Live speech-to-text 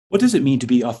What does it mean to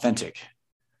be authentic?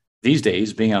 These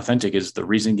days, being authentic is the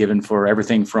reason given for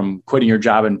everything from quitting your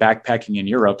job and backpacking in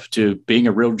Europe to being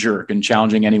a real jerk and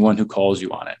challenging anyone who calls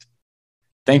you on it.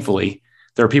 Thankfully,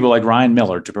 there are people like Ryan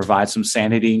Miller to provide some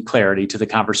sanity and clarity to the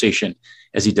conversation,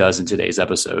 as he does in today's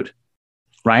episode.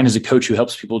 Ryan is a coach who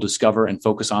helps people discover and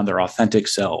focus on their authentic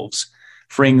selves,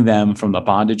 freeing them from the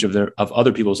bondage of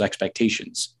other people's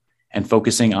expectations and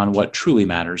focusing on what truly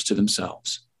matters to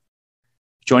themselves.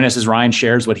 Join us as Ryan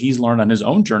shares what he's learned on his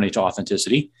own journey to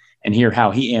authenticity and hear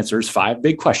how he answers 5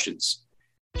 big questions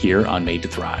here on Made to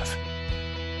Thrive.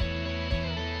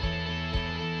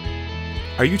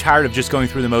 Are you tired of just going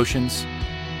through the motions?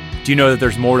 Do you know that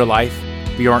there's more to life,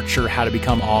 but you aren't sure how to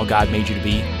become all God made you to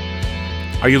be?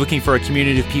 Are you looking for a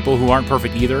community of people who aren't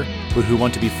perfect either, but who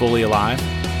want to be fully alive?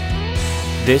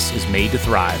 This is Made to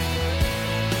Thrive.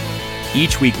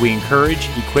 Each week we encourage,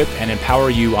 equip, and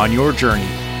empower you on your journey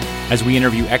as we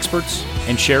interview experts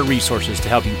and share resources to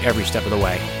help you every step of the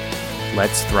way.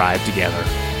 Let's thrive together.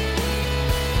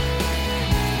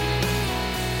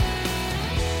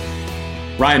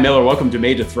 Ryan Miller, welcome to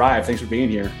Made to Thrive. Thanks for being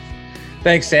here.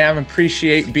 Thanks, Sam.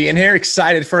 Appreciate being here.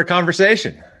 Excited for a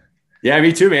conversation. Yeah,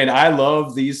 me too, man. I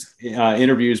love these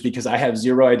interviews because I have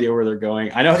zero idea where they're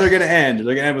going. I know they're going to end. They're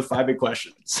going to end with 5 big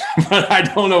questions, but I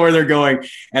don't know where they're going.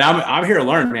 And I'm here to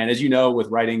learn, man. As you know, with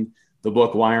writing the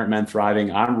book, Why Aren't Men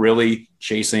Thriving? I'm really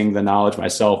chasing the knowledge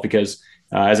myself because,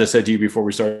 as I said to you before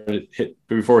we hit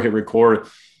record,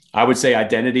 I would say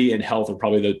identity and health are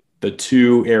probably the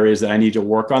 2 areas that I need to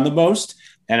work on the most.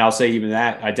 And I'll say even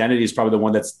that identity is probably the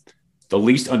one that's the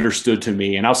least understood to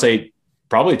me. And I'll say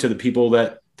probably to the people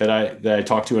that I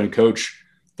talk to and coach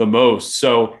the most.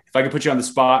 So if I could put you on the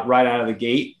spot right out of the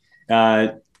gate,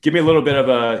 give me a little bit of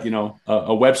a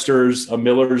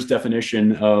Miller's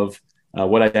definition of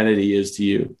what identity is to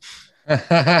you.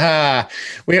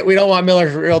 We don't want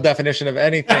Miller's real definition of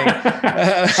anything.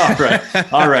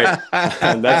 All right.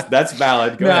 That's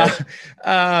valid. Go ahead.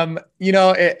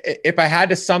 If I had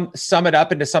to sum it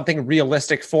up into something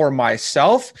realistic for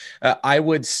myself, I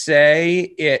would say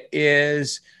it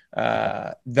is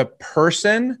the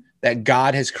person that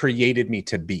God has created me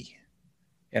to be.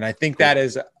 And I think that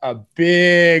is a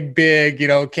big,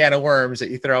 can of worms that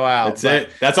you throw out. That's it.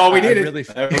 That's all we needed. We're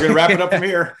going to wrap it up from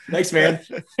here. Thanks, man.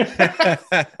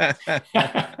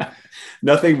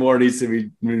 Nothing more needs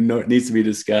to be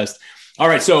discussed. All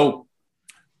right. So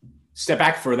step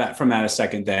back from that a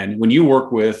second. Then when you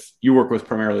work with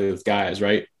primarily with guys,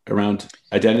 right? Around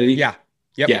identity. Yeah.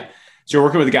 Yep. Yeah. So you're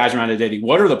working with the guys around identity.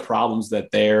 What are the problems that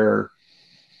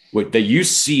you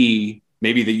see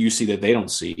that they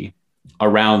don't see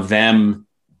around them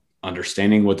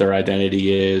understanding what their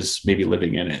identity is, maybe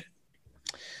living in it?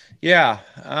 Yeah.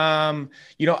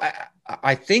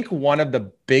 I think one of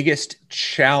the biggest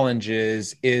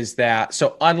challenges is that,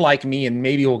 so unlike me, and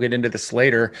maybe we'll get into this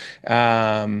later,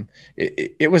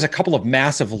 it was a couple of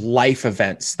massive life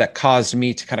events that caused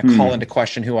me to kind of call into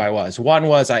question who I was. One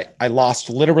was I lost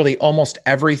literally almost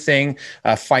everything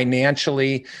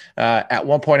financially at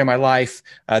one point in my life.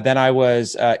 Then I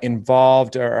was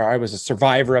involved, or I was a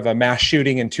survivor of a mass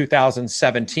shooting in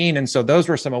 2017. And so those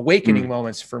were some awakening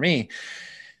moments for me.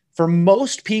 For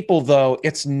most people, though,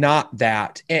 it's not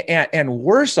that. And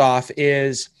worse off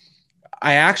is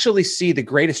I actually see the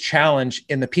greatest challenge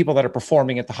in the people that are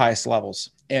performing at the highest levels.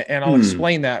 And I'll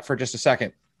explain that for just a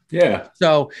second. Yeah.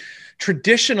 So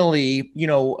traditionally,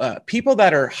 people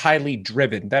that are highly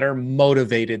driven, that are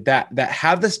motivated, that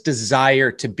have this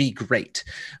desire to be great,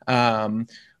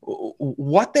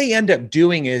 what they end up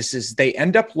doing is they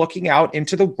end up looking out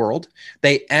into the world.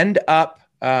 They end up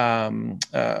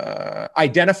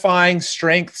identifying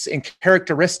strengths and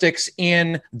characteristics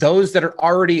in those that are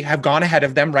already have gone ahead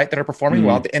of them, right? That are performing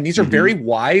well. And these are very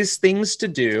wise things to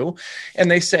do. And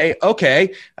they say,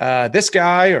 okay, this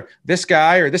guy or this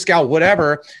gal,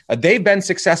 whatever, they've been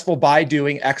successful by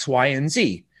doing X, Y, and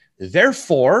Z.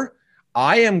 Therefore,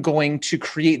 I am going to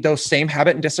create those same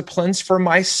habit and disciplines for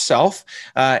myself.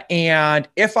 And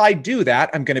if I do that,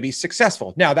 I'm going to be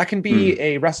successful. Now, that can be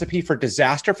a recipe for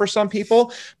disaster for some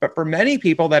people, but for many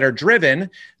people that are driven,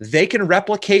 they can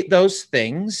replicate those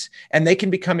things and they can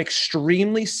become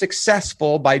extremely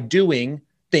successful by doing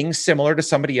things similar to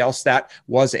somebody else that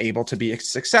was able to be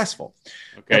successful.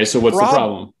 Okay, so what's the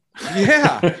problem?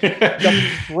 Yeah.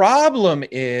 The problem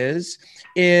is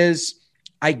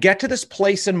I get to this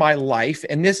place in my life,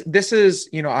 and this is,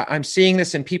 I'm seeing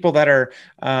this in people that are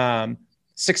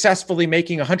successfully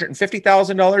making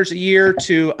 $150,000 a year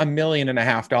to $1.5 million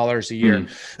a year.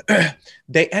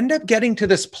 They end up getting to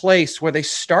this place where they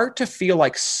start to feel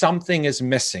like something is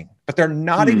missing, but they're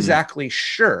not exactly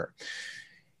sure.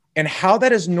 And how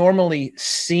that is normally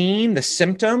seen, the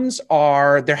symptoms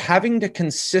are they're having to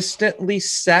consistently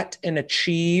set and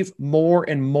achieve more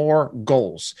and more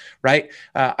goals, right?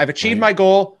 I've achieved my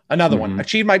goal, another one.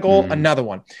 Achieved my goal, another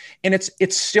one. And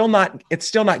it's still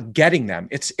not getting them.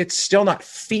 It's still not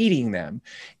feeding them.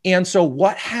 And so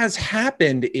what has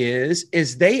happened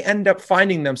is they end up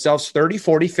finding themselves 30,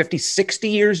 40, 50, 60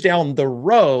 years down the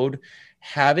road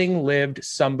having lived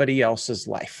somebody else's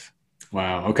life.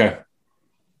 Wow. Okay.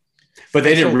 But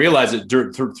they didn't realize it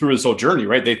through this whole journey,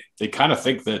 right? They kind of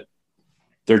think that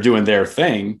they're doing their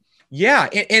thing. Yeah,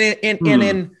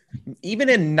 and even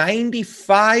in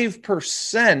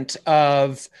 95%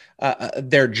 of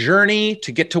their journey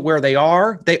to get to where they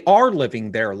are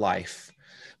living their life.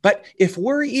 But if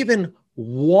we're even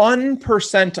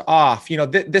 1% off,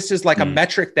 this is like a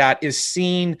metric that is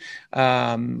seen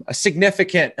a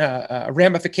significant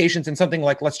ramifications in something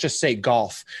like, let's just say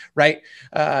golf, right?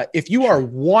 If you are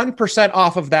 1%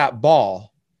 off of that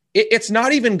ball, it's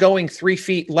not even going 3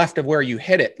 feet left of where you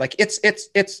hit it. Like it's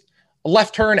a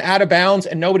left turn out of bounds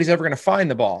and nobody's ever going to find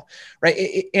the ball,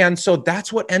 right? And so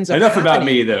that's what ends up Enough happening. About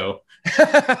me though.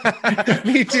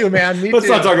 Me too, man. Let's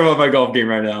not talk about my golf game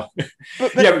right now.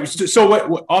 Yeah. So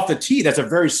what off the tee, that's a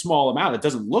very small amount. It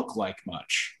doesn't look like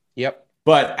much. Yep.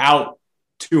 But out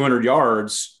 200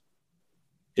 yards,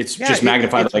 it's just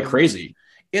magnified like crazy.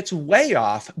 It's way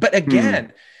off. But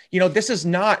again, this is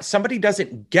not, somebody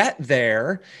doesn't get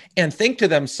there and think to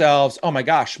themselves, oh my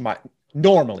gosh,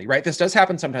 normally, right? This does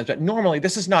happen sometimes, but normally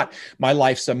this is not, my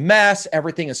life's a mess.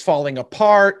 Everything is falling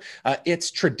apart.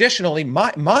 It's traditionally,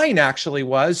 mine actually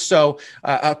was. So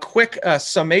a quick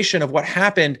summation of what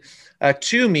happened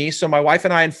to me. So my wife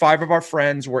and I and 5 of our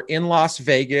friends were in Las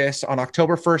Vegas on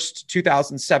October 1st,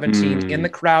 2017 in the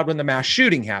crowd when the mass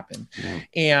shooting happened.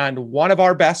 And one of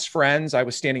our best friends, I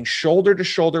was standing shoulder to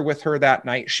shoulder with her that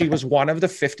night. She was one of the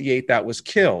 58 that was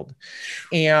killed.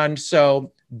 And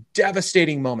so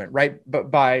devastating moment, right? But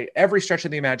by every stretch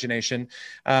of the imagination,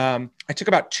 I took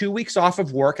about 2 weeks off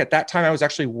of work. At that time, I was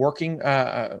actually working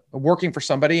for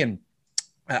somebody, and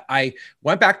I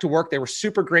went back to work. They were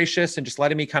super gracious and just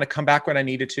letting me kind of come back when I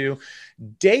needed to.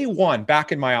 Day one,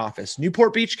 back in my office,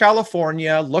 Newport Beach,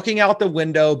 California, looking out the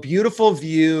window, beautiful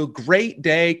view, great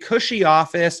day, cushy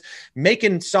office,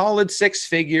 making solid 6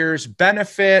 figures,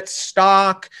 benefits,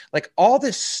 stock, like all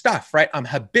this stuff, right? I'm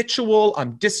habitual.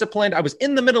 I'm disciplined. I was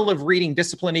in the middle of reading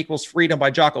Discipline Equals Freedom by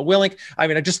Jocko Willink. I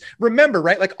mean, I just remember,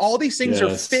 right? Like all these things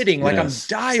are fitting, like I'm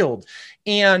dialed.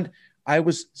 And I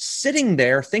was sitting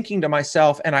there thinking to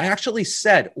myself, and I actually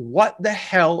said, what the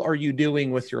hell are you doing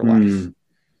with your life?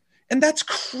 And that's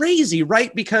crazy,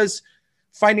 right? Because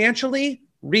financially,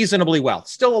 reasonably well,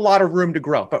 still a lot of room to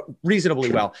grow, but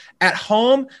reasonably well. At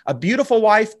home, a beautiful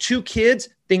wife, 2 kids,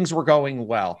 things were going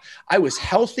well. I was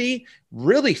healthy,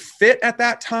 really fit at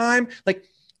that time. Like,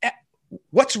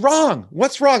 what's wrong?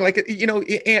 What's wrong? Like,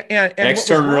 and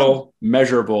external,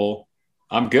 measurable,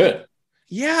 I'm good.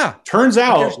 Yeah. Turns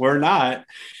out we're not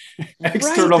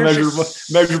external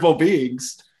measurable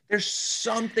beings. There's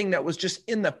something that was just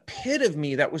in the pit of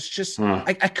me that was just,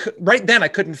 I could, right then I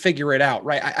couldn't figure it out.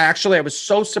 Right. I was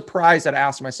so surprised that I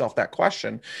asked myself that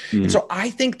question. And so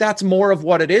I think that's more of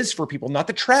what it is for people, not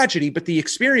the tragedy, but the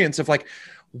experience of like,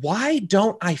 why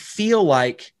don't I feel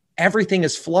like everything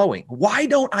is flowing? Why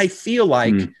don't I feel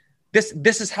like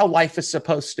this is how life is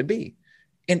supposed to be?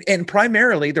 And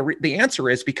primarily the answer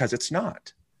is because it's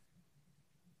not.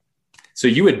 So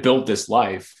you had built this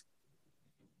life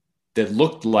that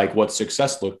looked like what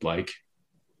success looked like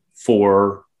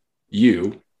for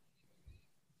you,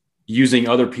 using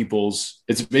other people's,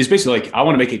 it's basically like, I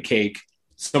want to make a cake.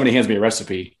 Somebody hands me a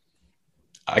recipe.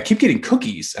 I keep getting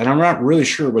cookies and I'm not really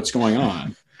sure what's going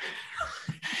on.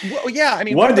 Well, yeah. I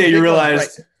mean, one day you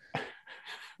realized,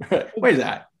 wait a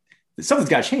minute, something's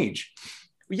got to change.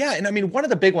 Yeah. And I mean, one of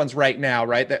the big ones right now,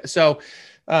 right? So,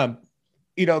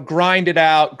 grind it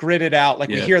out, grit it out. Like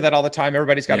we hear that all the time.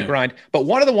 Everybody's got to grind. But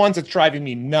one of the ones that's driving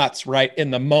me nuts right in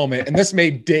the moment, and this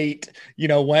may date,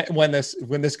 when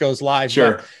this goes live.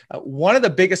 Sure. But, one of the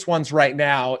biggest ones right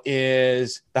now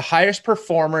is the highest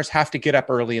performers have to get up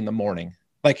early in the morning.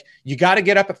 Like you got to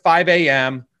get up at 5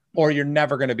 a.m. or you're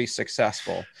never going to be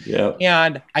successful. Yeah.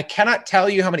 And I cannot tell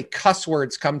you how many cuss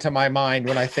words come to my mind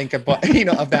when I think about,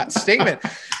 of that statement,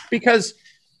 because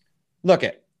look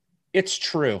it's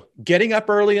true. Getting up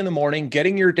early in the morning,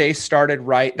 getting your day started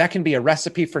right, that can be a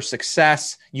recipe for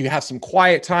success. You have some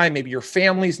quiet time. Maybe your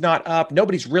family's not up.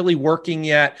 Nobody's really working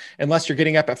yet, unless you're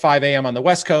getting up at 5 a.m. on the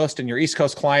West Coast and your East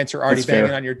Coast clients are already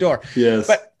banging on your door. Yes.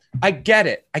 But I get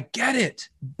it.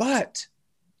 But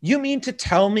You mean to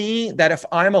tell me that if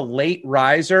I'm a late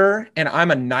riser and I'm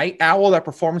a night owl that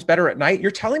performs better at night, you're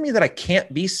telling me that I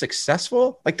can't be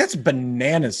successful? Like, that's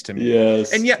bananas to me.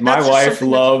 Yes. And yet my wife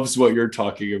loves what you're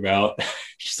talking about.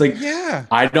 She's like, yeah,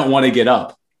 I don't want to get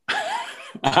up.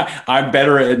 I'm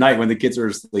better at night when the kids are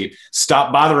asleep.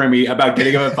 Stop bothering me about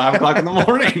getting up at 5 o'clock in the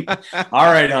morning.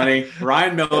 All right, honey.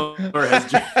 Ryan Miller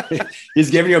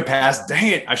he's giving you a pass. Dang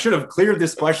it. I should have cleared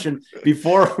this question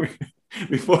before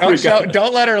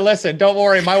don't let her listen. Don't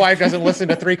worry. My wife doesn't listen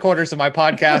to 3/4 of my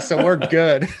podcast, so we're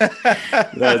good.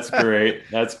 That's great.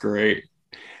 That's great.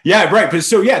 Yeah, right. But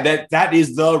so yeah, that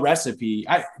is the recipe.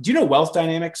 Do you know Wealth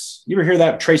Dynamics? You ever hear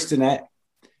that? Trace Dennett?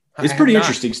 It's pretty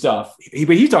interesting stuff.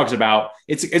 But he talks about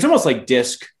it's almost like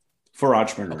DISC for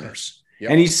entrepreneurs. Okay.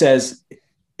 Yep. And he says,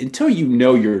 until you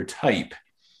know your type,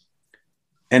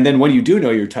 and then when you do know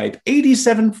your type,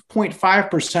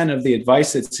 87.5% of the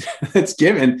advice that's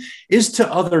given is to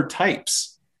other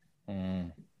types.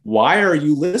 Why are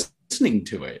you listening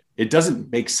to it? It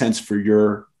doesn't make sense for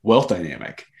your wealth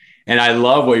dynamic. And I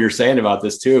love what you're saying about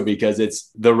this too, because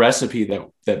it's the recipe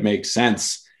that makes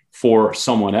sense for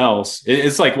someone else.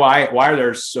 It's like, why are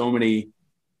there so many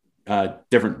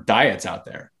different diets out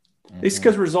there? It's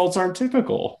because results aren't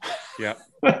typical. Yeah.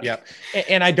 Yeah.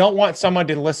 And I don't want someone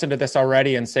to listen to this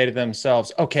already and say to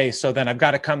themselves, okay, so then I've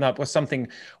got to come up with something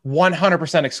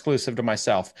 100% exclusive to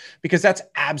myself, because that's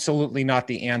absolutely not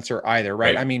the answer either.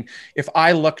 Right. I mean, if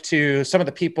I look to some of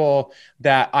the people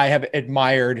that I have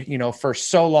admired, for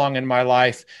so long in my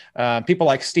life, people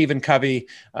like Stephen Covey,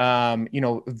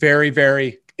 very,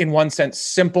 very, in one sense,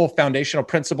 simple foundational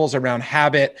principles around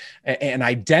habit and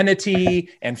identity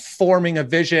and forming a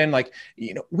vision. Like,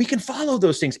 we can follow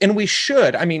those things, and we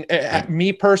should. I mean,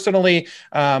 me personally,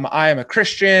 I am a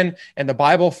Christian, and the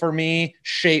Bible for me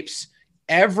shapes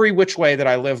every which way that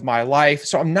I live my life.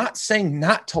 So I'm not saying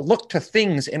not to look to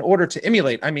things in order to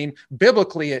emulate. I mean,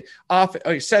 biblically,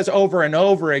 it says over and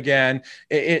over again,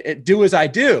 it do as I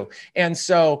do. And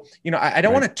so, I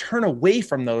don't want to turn away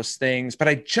from those things, but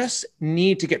I just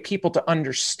need to get people to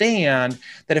understand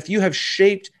that if you have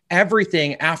shaped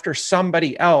everything after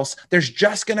somebody else, there's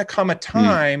just going to come a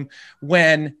time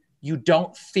when you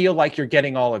don't feel like you're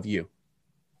getting all of you.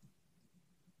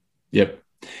 Yep.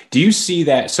 Do you see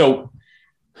that? So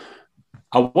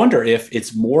I wonder if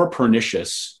it's more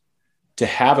pernicious to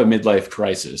have a midlife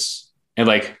crisis and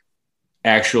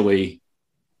actually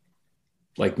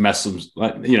mess them,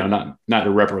 not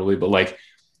irreparably, but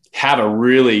have a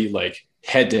really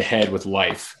head to head with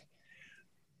life,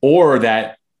 or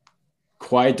that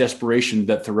quiet desperation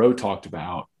that Thoreau talked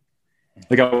about.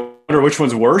 I wonder which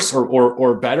one's worse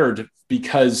or better,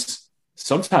 because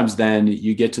sometimes then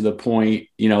you get to the point,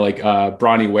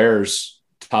 Bronnie Ware's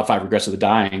Top 5 Regrets of the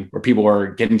Dying, where people are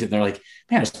getting to, they're like,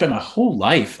 man, I spent my whole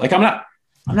life. I'm not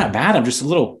mad. I'm just a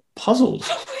little puzzled.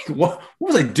 What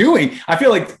was I doing? I feel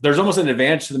like there's almost an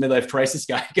advantage to the midlife crisis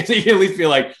guy, because you can at least feel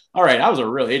like, all right, I was a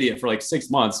real idiot for 6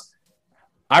 months.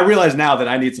 I realize now that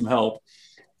I need some help.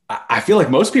 I feel like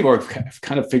most people have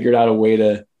kind of figured out a way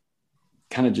to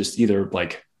kind of just either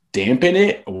dampen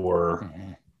it or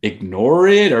ignore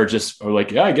it, or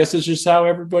yeah, I guess it's just how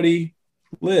everybody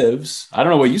lives. I don't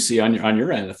know what you see on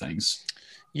your end of things.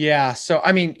 Yeah. So,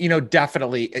 I mean,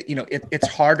 definitely, it's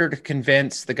harder to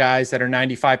convince the guys that are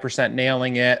 95%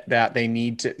 nailing it that they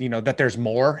need to, that there's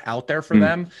more out there for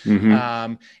them.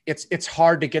 Mm-hmm. It's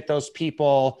hard to get those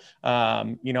people,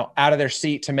 out of their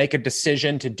seat to make a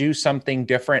decision to do something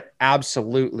different.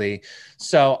 Absolutely.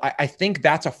 So I think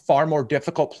that's a far more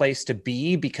difficult place to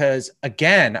be, because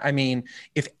again, I mean,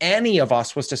 if any of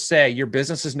us was to say your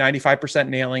business is 95%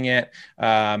 nailing it,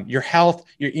 your health,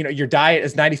 your diet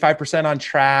is 95% on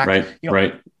track,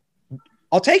 right.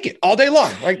 I'll take it all day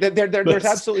long. There's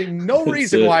absolutely no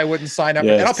reason why I wouldn't sign up,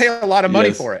 and I'll pay a lot of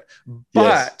money for it.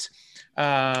 But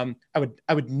I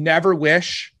would never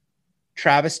wish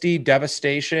travesty,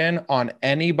 devastation on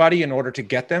anybody in order to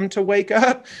get them to wake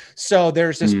up. So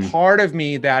there's this part of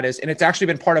me that is, and it's actually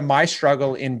been part of my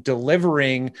struggle in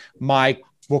delivering my,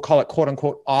 we'll call it quote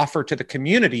unquote, offer to the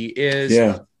community is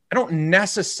I don't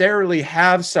necessarily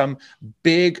have some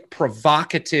big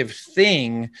provocative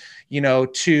thing,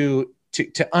 to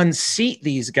unseat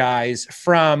these guys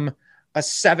from a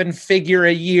 7-figure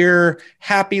a year,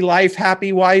 happy life,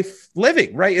 happy wife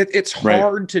living, right? It's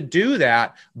hard to do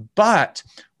that. But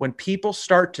when people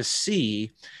start to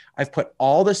see, I've put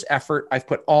all this effort, I've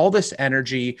put all this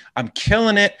energy, I'm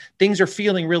killing it, things are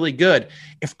feeling really good.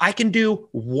 If I can do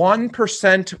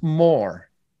 1% more,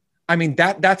 I mean,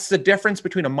 that's the difference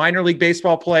between a minor league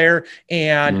baseball player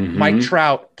and Mike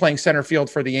Trout playing center field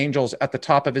for the Angels at the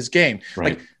top of his game.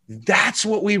 Right. Like, that's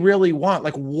what we really want.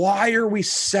 Like, why are we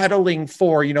settling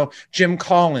for, Jim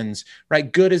Collins,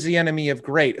 right? Good is the enemy of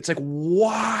great. It's like,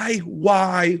 why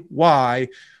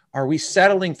are we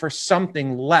settling for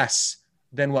something less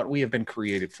than what we have been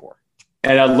created for?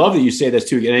 And I love that you say this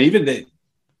too. And even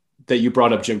that you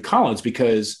brought up Jim Collins,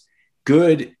 because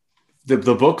the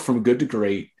book From Good to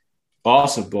Great,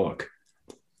 awesome book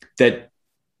that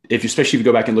especially if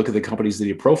you go back and look at the companies that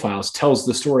he profiles, tells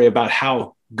the story about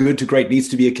how good to great needs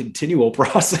to be a continual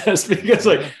process, because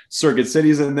like Circuit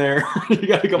City's in there. You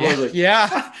got a couple of like,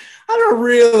 I don't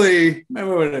really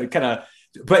kind of,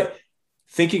 but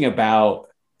thinking about,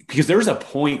 because there's a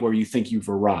point where you think you've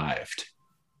arrived.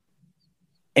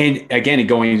 And again,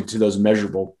 going into those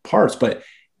measurable parts, but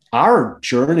our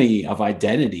journey of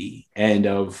identity and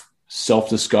of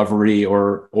self-discovery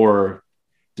or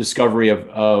discovery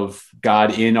of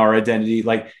God in our identity,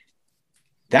 like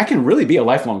that can really be a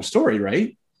lifelong story,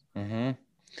 right? Mm-hmm.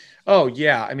 Oh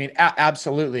yeah. I mean,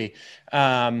 absolutely.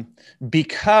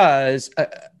 Because,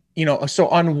 so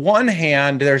on one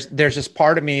hand, there's this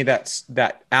part of me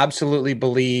that absolutely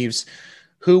believes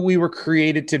who we were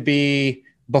created to be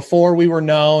before we were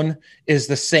known is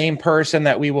the same person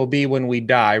that we will be when we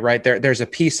die, right? There's a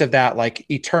piece of that like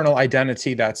eternal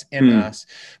identity that's in us.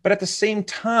 But at the same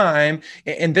time,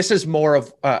 and this is more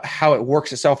of how it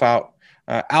works itself out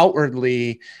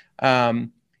outwardly,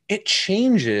 it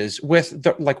changes with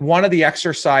one of the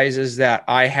exercises that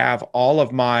I have all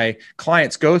of my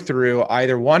clients go through,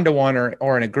 either one-to-one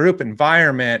or in a group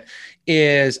environment,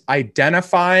 is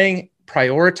identifying,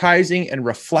 prioritizing, and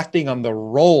reflecting on the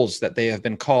roles that they have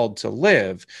been called to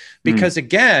live. Because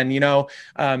again,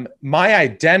 my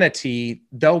identity,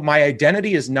 though my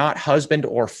identity is not husband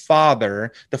or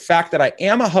father, the fact that I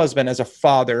am a husband as a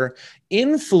father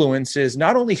influences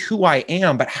not only who I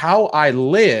am, but how I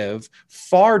live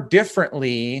far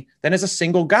differently than as a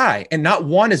single guy. And not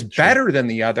one is better than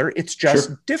the other. It's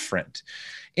just different.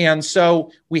 And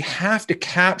so we have to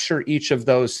capture each of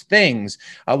those things.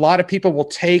 A lot of people will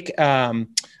take, they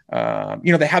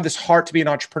have this heart to be an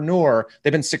entrepreneur.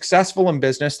 They've been successful in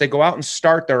business. They go out and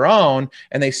start their own,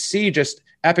 and they see just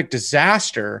epic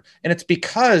disaster. And it's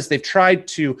because they've tried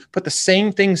to put the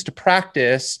same things to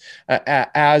practice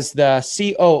as the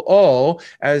COO,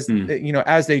 as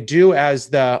they do as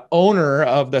the owner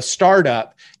of the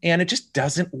startup. And it just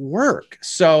doesn't work.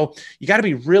 So you got to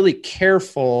be really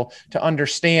careful to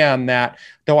understand that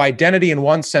though identity in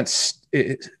one sense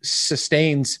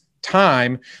sustains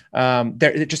time,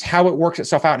 just how it works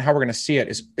itself out and how we're going to see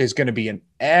it is going to be an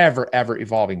ever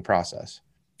evolving process.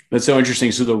 That's so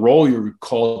interesting. So the role you're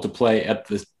called to play at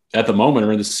the moment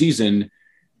or in the season,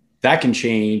 that can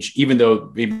change, even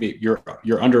though maybe your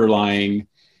underlying,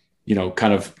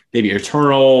 kind of maybe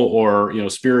eternal or,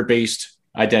 spirit-based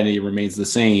identity remains the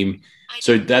same.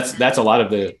 So that's a lot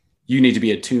of you need to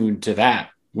be attuned to that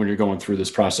when you're going through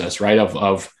this process, right?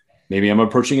 Of maybe I'm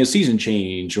approaching a season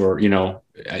change, or,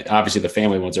 obviously the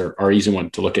family ones are easy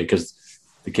one to look at because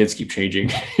the kids keep changing,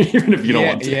 even if you don't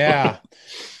want to. Yeah.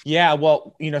 Yeah,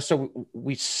 well, so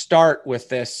we start with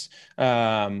this,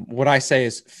 what I say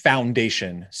is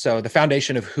foundation. So the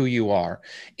foundation of who you are.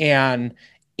 And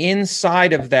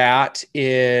inside of that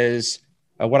is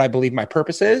what I believe my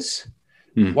purpose is,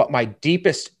 what my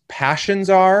deepest passions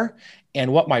are,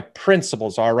 and what my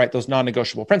principles are, right? Those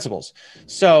non-negotiable principles.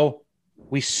 So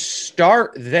we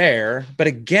start there, but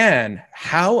again,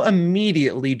 how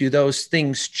immediately do those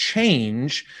things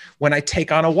change when I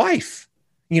take on a wife?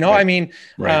 Right. I mean,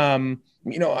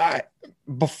 right.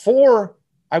 Before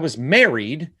I was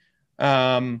married,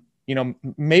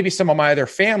 maybe some of my other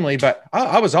family, but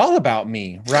I was all about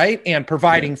me, right? And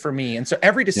providing for me. And so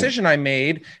every decision I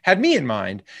made had me in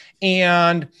mind.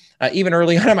 And even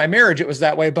early on in my marriage, it was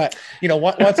that way. But,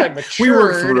 once I matured, we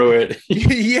worked through it.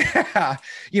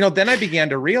 Then I began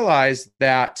to realize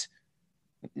that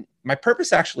my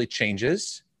purpose actually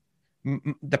changes.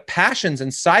 The passions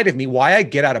inside of me, why I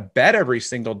get out of bed every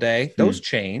single day, those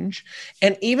change.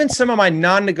 And even some of my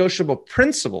non-negotiable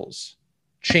principles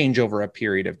change over a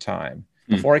period of time.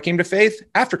 Before I came to faith,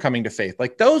 after coming to faith,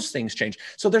 like those things change.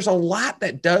 So there's a lot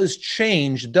that does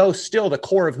change, though still the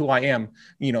core of who I am,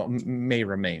 may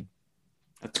remain.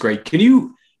 That's great. Can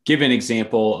you give an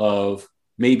example of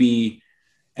maybe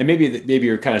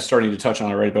you're kind of starting to touch on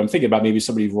it already, but I'm thinking about maybe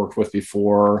somebody you've worked with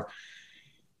before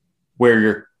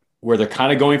where they're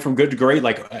kind of going from good to great,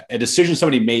 like a decision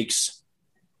somebody makes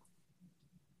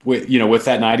with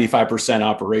that 95%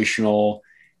 operational,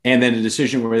 and then a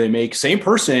decision where they make same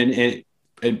person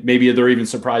and maybe they're even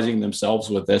surprising themselves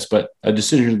with this, but a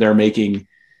decision they're making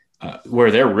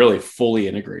where they're really fully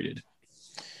integrated?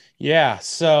 Yeah,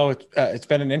 so it's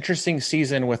been an interesting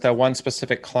season with one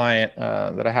specific client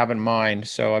that I have in mind.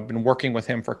 So I've been working with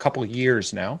him for a couple of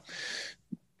years now.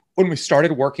 When we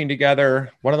started working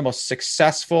together, one of the most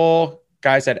successful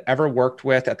guys I'd ever worked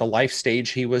with at the life stage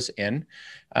he was in.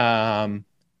 It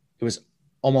was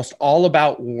almost all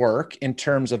about work in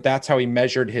terms of that's how he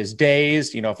measured his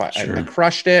days. You know, if I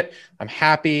crushed it, I'm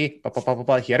happy, blah, blah, blah, blah,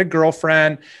 blah. He had a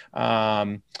girlfriend.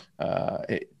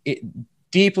 It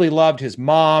deeply loved his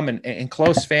mom and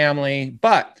close family,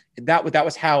 but that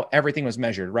was how everything was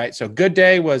measured, right? So good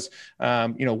day was,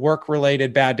 work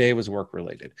related, bad day was work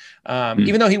related,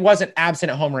 even though he wasn't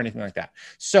absent at home or anything like that.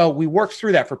 So we worked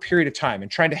through that for a period of time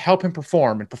and trying to help him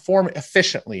perform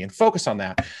efficiently and focus on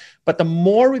that. But the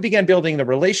more we began building the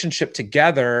relationship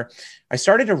together, I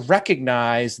started to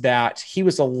recognize that he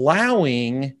was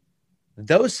allowing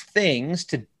those things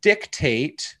to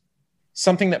dictate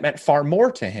something that meant far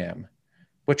more to him,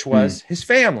 which was his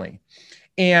family.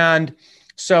 And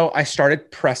so I started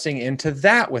pressing into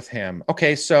that with him.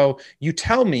 Okay, so you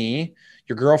tell me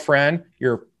your girlfriend,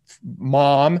 your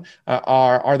mom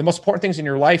are the most important things in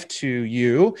your life to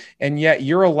you, and yet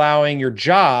you're allowing your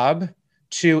job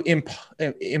to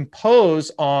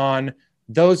impose on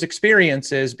those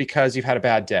experiences because you've had a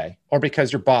bad day or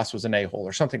because your boss was an a-hole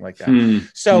or something like that.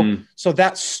 So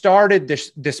that started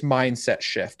this mindset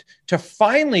shift to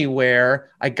finally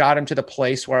where I got him to the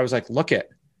place where I was like, look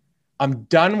I'm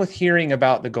done with hearing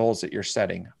about the goals that you're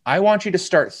setting. I want you to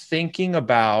start thinking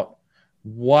about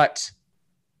what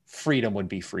freedom would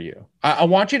be for you. I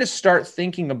want you to start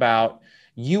thinking about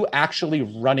you actually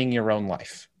running your own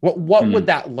life. What would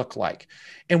that look like?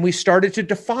 And we started to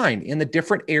define in the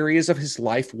different areas of his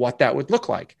life what that would look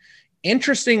like.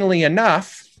 Interestingly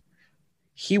enough,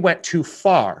 he went too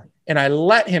far. And I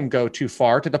let him go too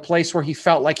far to the place where he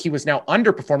felt like he was now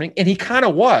underperforming. And he kind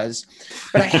of was,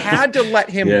 but I had to let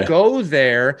him go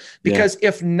there because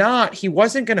if not, he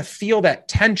wasn't going to feel that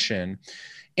tension.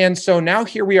 And so now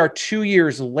here we are 2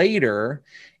 years later,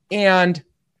 and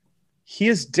he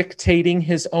is dictating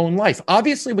his own life,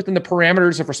 obviously within the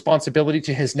parameters of responsibility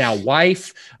to his now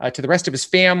wife, to the rest of his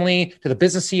family, to the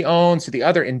business he owns, to the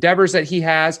other endeavors that he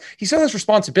has. He still has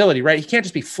responsibility, right? He can't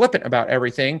just be flippant about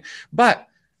everything, but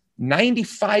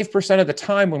 95% of the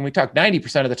time when we talk,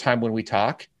 90% of the time when we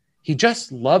talk, he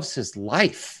just loves his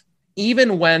life,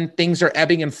 even when things are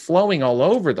ebbing and flowing all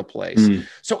over the place.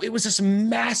 So it was this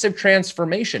massive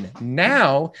transformation.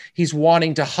 Now he's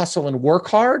wanting to hustle and work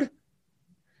hard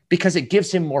because it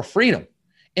gives him more freedom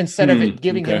instead of it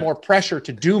giving him more pressure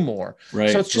to do more. Right.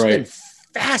 So it's just been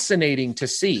fascinating to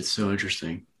see. It's so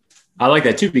interesting. I like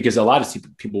that too, because a lot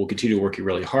of people will continue working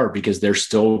really hard because they're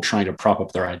still trying to prop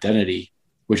up their identity,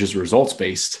 which is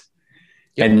results-based,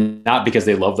 and not because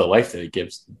they love the life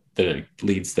that it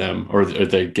leads them or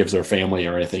that it gives their family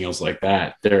or anything else like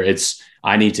that.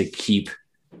 I need to keep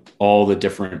all the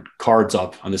different cards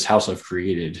up on this house I've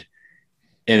created,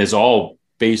 and it's all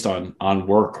based on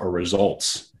work or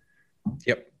results.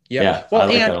 Yep. Yeah.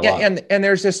 Well, and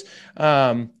there's this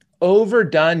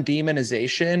overdone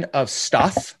demonization of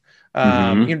stuff.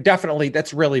 Definitely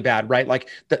that's really bad, right? Like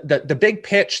the big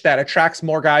pitch that attracts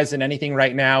more guys than anything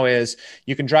right now is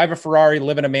you can drive a Ferrari,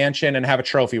 live in a mansion, and have a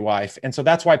trophy wife. And so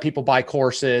that's why people buy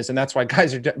courses, and that's why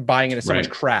guys are buying into so much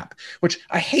crap, which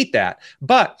I hate that.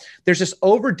 But there's this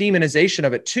over demonization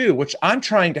of it too, which I'm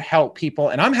trying to help people,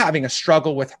 and I'm having a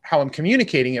struggle with how I'm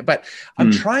communicating it, but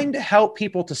I'm trying to help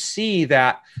people to see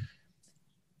that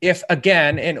if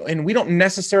again, and we don't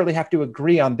necessarily have to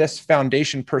agree on this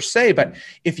foundation per se, but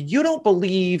if you don't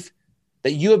believe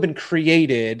that you have been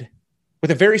created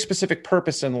with a very specific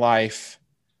purpose in life,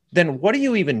 then what are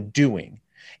you even doing?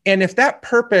 And if that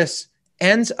purpose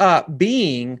ends up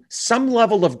being some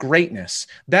level of greatness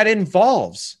that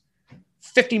involves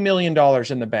 $50 million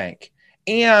in the bank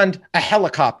and a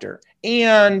helicopter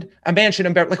and a mansion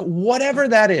in Beverly, like whatever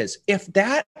that is, if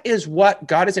that is what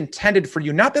God has intended for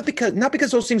you, not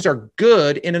because those things are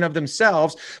good in and of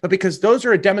themselves, but because those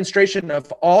are a demonstration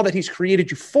of all that he's created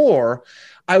you for,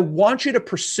 I want you to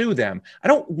pursue them. I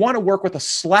don't want to work with a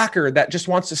slacker that just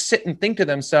wants to sit and think to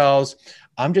themselves,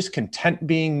 I'm just content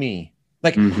being me.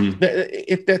 Like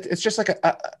it's just like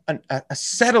a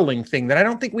settling thing that I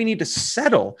don't think we need to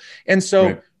settle. And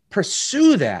so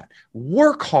pursue that,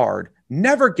 work hard,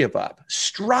 never give up,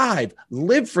 strive,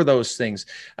 live for those things,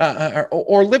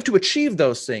 or live to achieve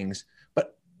those things,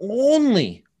 but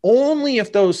only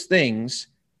if those things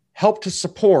help to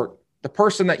support the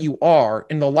person that you are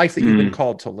in the life that you've been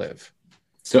called to live.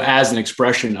 So as an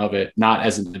expression of it, not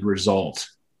as a result.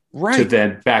 right,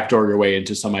 then backdoor your way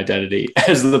into some identity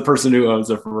as the person who owns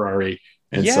a Ferrari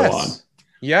and so on.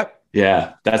 Yep.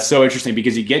 Yeah, that's so interesting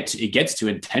because it gets to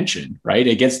intention, right?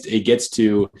 It gets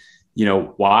to,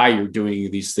 why you're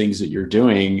doing these things that you're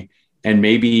doing, and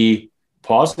maybe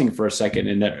pausing for a second.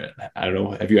 And I don't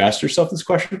know, have you asked yourself this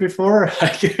question before?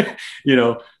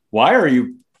 Why are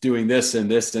you doing this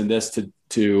and this and this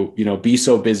to be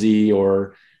so busy,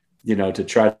 or to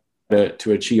try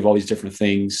to achieve all these different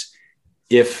things?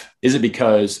 Is it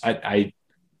because I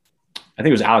think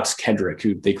it was Alex Kendrick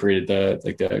who they created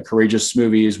the Courageous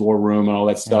movies, War Room, and all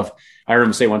that stuff. I heard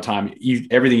him say one time,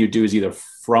 everything you do is either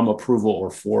from approval or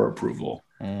for approval.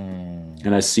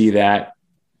 And I see that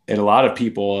in a lot of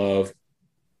people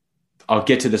I'll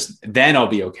get to this, then I'll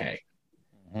be okay.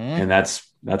 And that's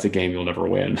a game you'll never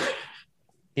win.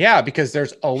 Yeah, because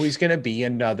there's always going to be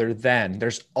another then.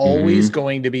 There's always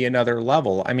going to be another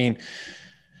level. I mean,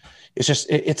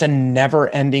 it's a never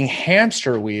ending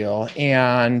hamster wheel.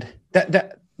 And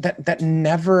that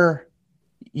never,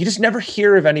 you just never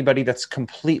hear of anybody that's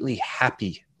completely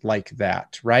happy like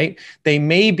that, right? They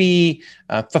may be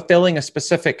fulfilling a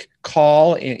specific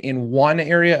call in one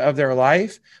area of their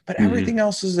life, but everything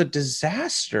else is a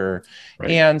disaster.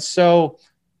 Right. And so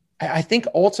I think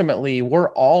ultimately we're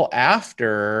all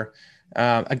after,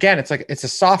 again, it's a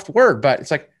soft word, but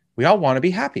it's like, we all want to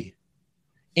be happy.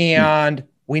 And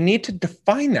we need to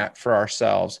define that for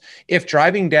ourselves. If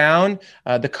driving down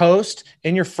the coast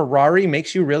in your Ferrari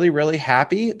makes you really, really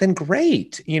happy, then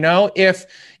great.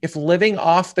 If living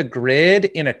off the grid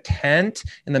in a tent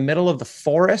in the middle of the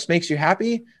forest makes you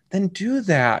happy, then do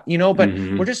that. But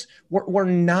we're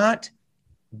not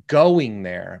going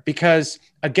there, because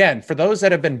again, for those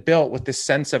that have been built with this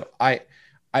sense of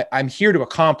I'm here to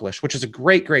accomplish, which is a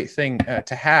great thing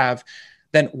to have,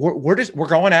 then we're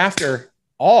going after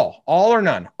all or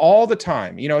none, all the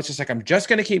time. It's just like, I'm just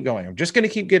going to keep going. I'm just going to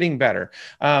keep getting better.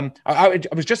 I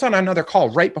was just on another call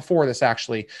right before this,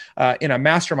 actually, in a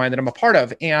mastermind that I'm a part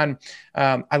of. And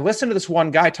I listened to this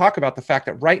one guy talk about the fact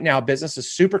that right now business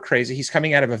is super crazy. He's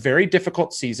coming out of a very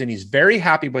difficult season. He's very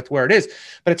happy with where it is,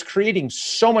 but it's creating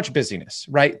so much busyness,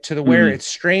 right? To the where it's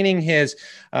straining his,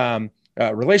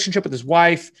 relationship with his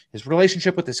wife, his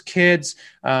relationship with his kids.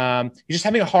 He's just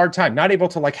having a hard time, not able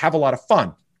to have a lot of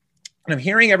fun. And I'm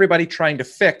hearing everybody trying to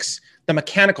fix the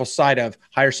mechanical side of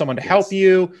hire someone to help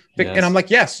you. And I'm like,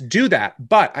 yes, do that.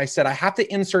 But I said, I have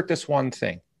to insert this one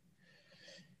thing.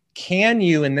 Can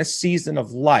you, in this season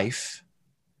of life,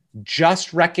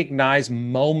 just recognize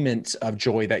moments of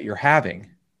joy that you're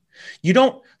having? You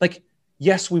don't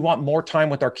yes, we want more time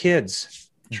with our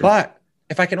kids, but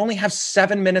if I can only have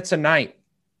 7 minutes a night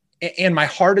and my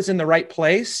heart is in the right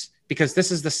place because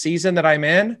this is the season that I'm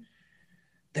in,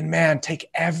 then man, take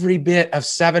every bit of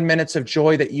 7 minutes of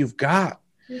joy that you've got.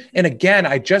 And again,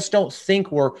 I just don't think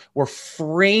we're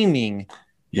framing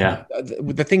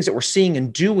the things that we're seeing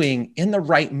and doing in the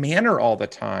right manner all the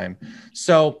time.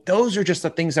 So those are just the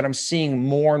things that I'm seeing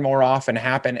more and more often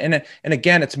happen. And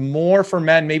again, it's more for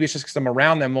men. Maybe it's just because I'm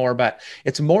around them more, but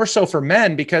it's more so for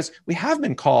men because we have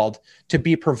been called to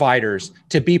be providers,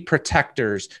 to be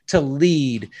protectors, to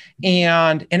lead.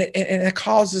 And it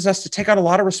causes us to take on a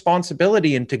lot of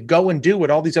responsibility and to go and do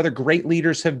what all these other great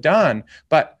leaders have done.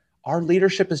 But our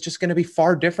leadership is just going to be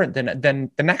far different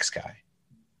than the next guy.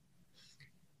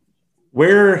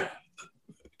 Because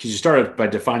you started by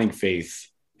defining faith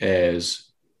as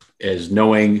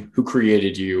knowing who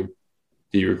created you,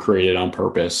 that you were created on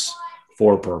purpose,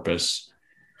 for purpose.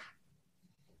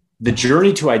 The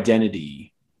journey to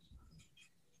identity,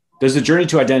 does the journey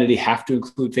to identity have to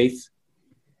include faith?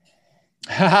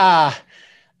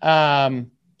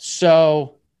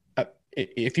 So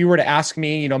if you were to ask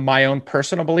me, my own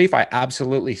personal belief, I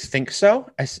absolutely think so,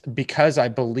 because I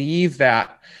believe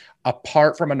that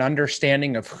apart from an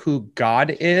understanding of who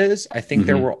God is, I think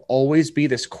there will always be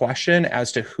this question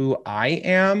as to who I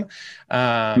am.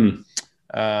 The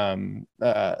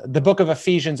book of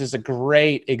Ephesians is a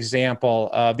great example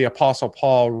of the Apostle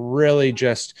Paul really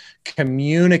just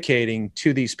communicating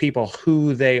to these people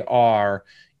who they are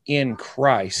in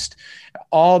Christ,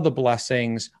 all the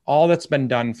blessings, all that's been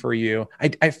done for you.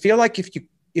 I feel like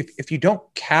if you don't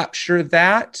capture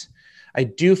that, I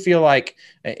do feel like,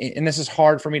 and this is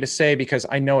hard for me to say because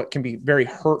I know it can be very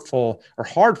hurtful or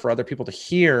hard for other people to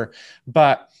hear,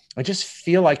 but I just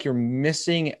feel like you're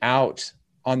missing out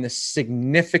on the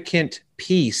significant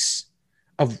piece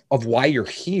of why you're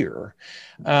here.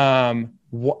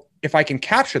 If I can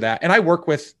capture that, and I work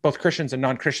with both Christians and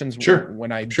non-Christians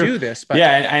when I do this. But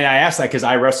and I ask that because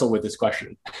I wrestle with this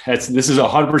question. This is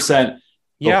 100%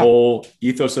 the whole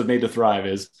ethos of Made to Thrive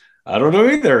is, I don't know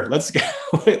either. Let's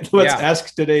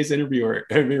ask today's interviewer.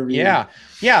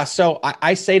 Yeah. So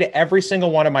I say to every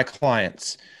single one of my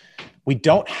clients, we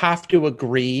don't have to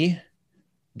agree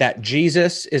that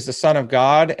Jesus is the Son of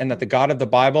God and that the God of the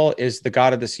Bible is the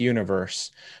God of this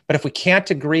universe. But if we can't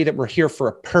agree that we're here for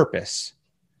a purpose,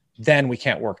 then we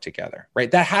can't work together,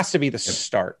 right? That has to be the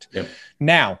start. Yep.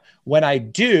 Now, when I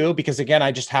do, because again,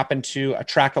 I just happen to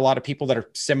attract a lot of people that are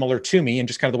similar to me and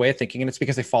just kind of the way of thinking, and it's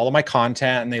because they follow my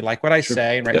content and they like what I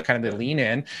say, and right, kind of they lean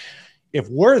in. If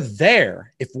we're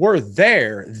there,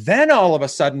 then all of a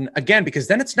sudden, again, because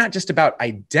then it's not just about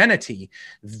identity,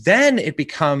 then it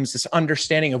becomes this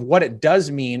understanding of what it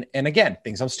does mean. And again,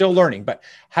 things I'm still learning, but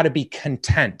how to be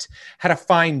content, how to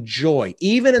find joy,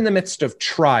 even in the midst of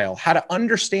trial, how to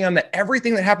understand that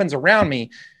everything that happens around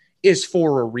me is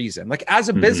for a reason. Like as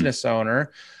a business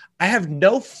owner, I have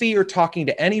no fear talking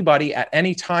to anybody at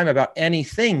any time about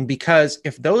anything, because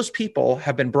if those people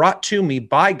have been brought to me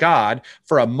by God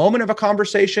for a moment of a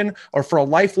conversation or for a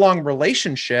lifelong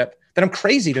relationship, then I'm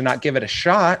crazy to not give it a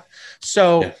shot.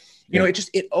 So, you know,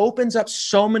 it opens up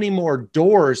so many more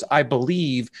doors, I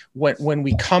believe, when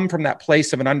we come from that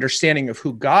place of an understanding of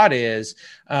who God is.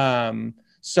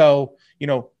 So, you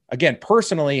know, again,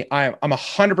 personally, I'm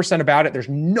 100% about it. There's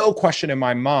no question in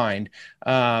my mind.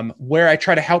 Where I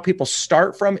try to help people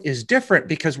start from is different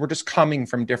because we're just coming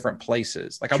from different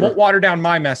places. Like I won't water down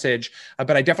my message,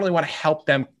 but I definitely want to help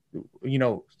them, you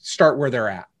know, start where they're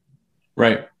at.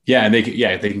 Right. Yeah. And they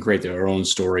can create their own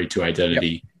story to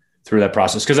identity through that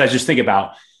process. Cause I just think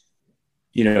about,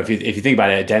 you know, if you think about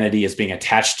identity as being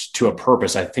attached to a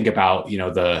purpose, I think about, you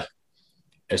know,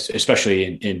 especially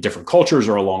in different cultures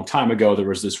or a long time ago, there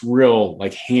was this real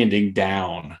like handing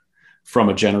down from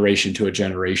a generation to a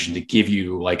generation to give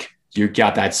you like, you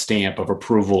got that stamp of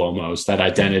approval, almost that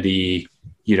identity,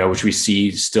 you know, which we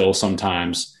see still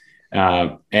sometimes.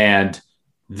 And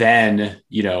then,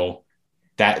 you know,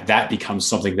 that becomes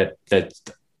something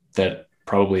that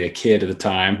probably a kid at the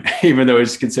time, even though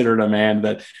he's considered a man,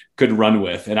 that could run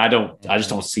with. And I just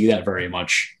don't see that very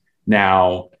much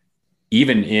now,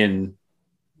 even in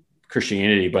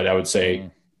Christianity, but I would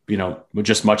say, you know,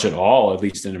 just much at all, at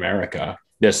least in America,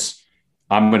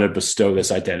 I'm going to bestow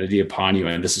this identity upon you.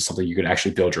 And this is something you can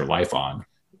actually build your life on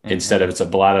instead of it's a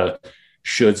lot of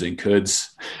shoulds and coulds,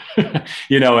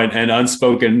 you know, and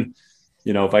unspoken,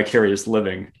 you know, vicarious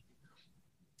living.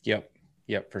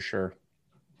 Yep. For sure.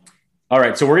 All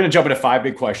right. So we're going to jump into 5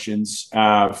 big questions.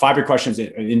 5 big questions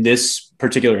in this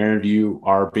particular interview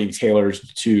are being tailored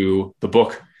to the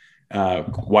book,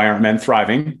 Why Aren't Men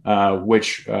Thriving?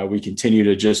 Which we continue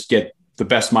to just get the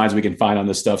best minds we can find on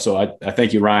this stuff. So I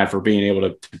thank you, Ryan, for being able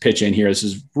to pitch in here. This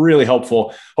is really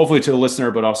helpful, hopefully to the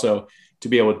listener, but also to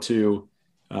be able to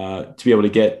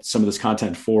get some of this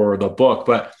content for the book.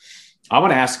 But I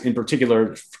want to ask in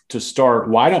particular to start,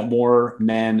 why don't more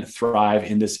men thrive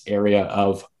in this area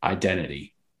of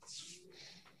identity?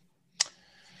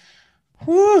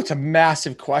 Whew, it's a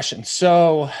massive question.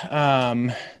 So,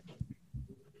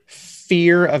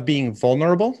 fear of being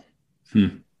vulnerable,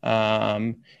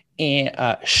 and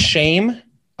shame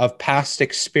of past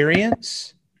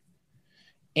experience,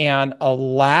 and a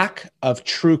lack of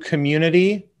true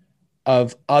community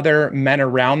of other men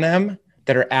around them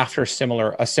that are after a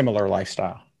similar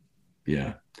lifestyle.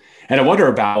 Yeah. And I wonder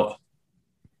about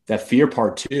that fear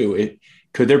part too.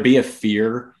 Could there be a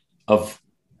fear of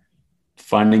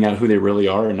finding out who they really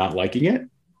are and not liking it?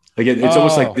 Like it's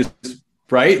almost like this,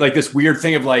 right? Like this weird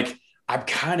thing of like, I'm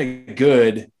kind of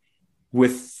good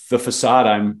with the facade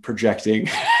I'm projecting.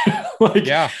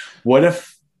 Like, what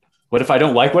if I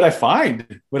don't like what I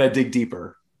find when I dig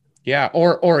deeper? Yeah.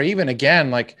 Or even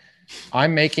again, like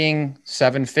I'm making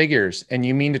 7 figures and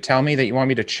you mean to tell me that you want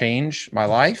me to change my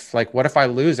life? Like, what if I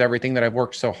lose everything that I've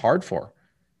worked so hard for?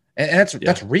 And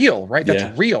that's real, right?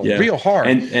 That's real hard.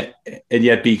 And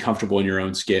yet be comfortable in your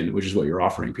own skin, which is what you're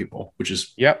offering people, which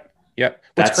is, Yep.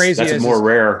 What's crazy is more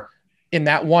rare. In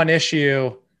that one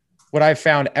issue, what I've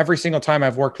found every single time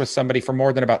I've worked with somebody for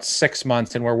more than about 6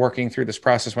 months, and we're working through this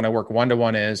process when I work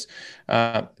one-to-one, is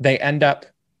they end up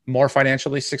more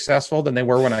financially successful than they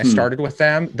were when I started with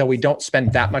them, though we don't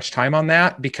spend that much time on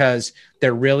that because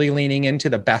they're really leaning into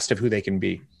the best of who they can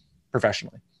be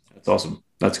professionally. That's awesome.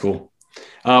 That's cool.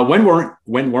 When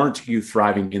weren't you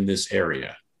thriving in this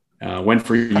area? When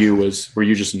for you were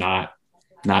you just not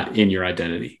in your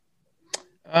identity?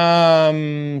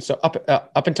 So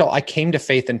up until I came to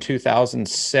faith in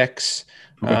 2006,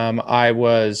 I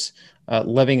was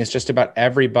living as just about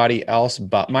everybody else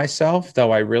but myself,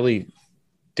 though I really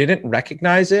didn't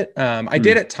recognize it. I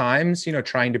did at times,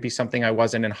 trying to be something I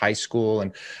wasn't in high school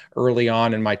and early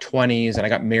on in my 20s, and I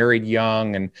got married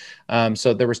young. And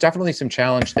so there was definitely some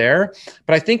challenge there.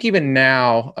 But I think even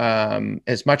now,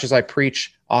 as much as I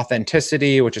preach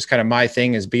authenticity, which is kind of my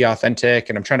thing, is be authentic,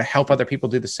 and I'm trying to help other people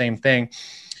do the same thing.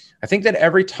 I think that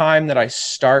every time that I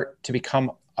start to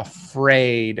become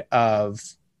afraid of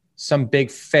some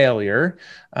big failure,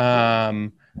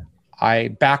 I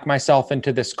back myself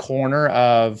into this corner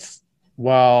of,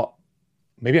 well,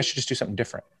 maybe I should just do something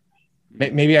different.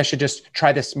 Maybe I should just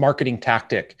try this marketing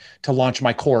tactic to launch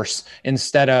my course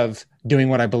instead of doing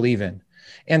what I believe in.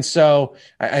 And so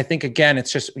I think, again,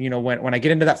 it's just, when I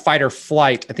get into that fight or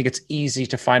flight, I think it's easy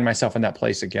to find myself in that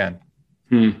place again.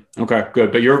 Okay,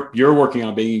 good. But you're working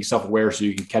on being self-aware so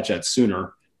you can catch that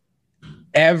sooner.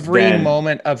 Every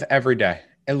moment of every day.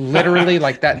 And literally,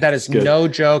 like that is no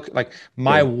joke. Like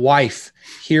my wife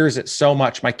hears it so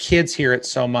much. My kids hear it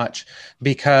so much,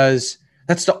 because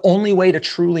that's the only way to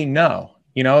truly know,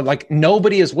 like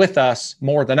nobody is with us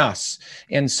more than us.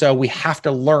 And so we have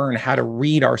to learn how to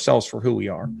read ourselves for who we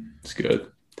are. It's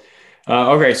good.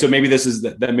 Okay. So maybe that's a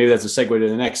segue to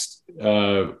the next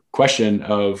question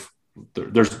of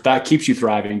that keeps you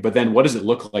thriving, but then what does it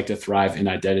look like to thrive in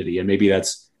identity? And maybe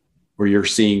that's where you're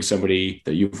seeing somebody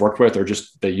that you've worked with or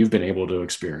just that you've been able to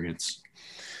experience.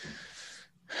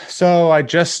 So I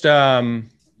just, I've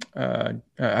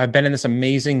been in this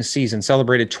amazing season,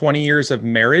 celebrated 20 years of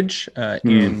marriage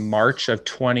in March of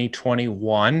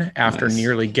 2021 after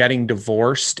nearly getting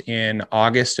divorced in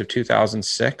August of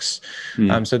 2006.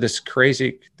 So this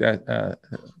crazy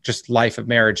just life of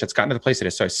marriage that's gotten to the place it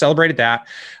is. So I celebrated that.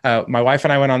 My wife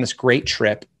and I went on this great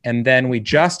trip, and then we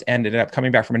just ended up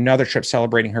coming back from another trip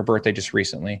celebrating her birthday just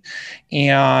recently.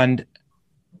 And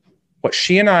what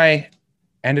she and I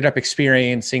ended up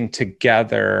experiencing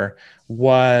together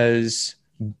was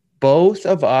both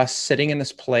of us sitting in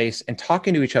this place and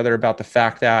talking to each other about the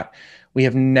fact that we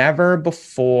have never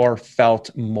before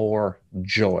felt more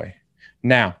joy.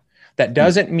 Now, that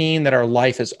doesn't mean that our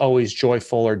life is always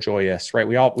joyful or joyous, right?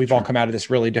 We've all come out of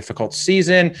this really difficult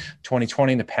season,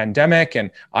 2020, the pandemic, and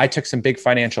I took some big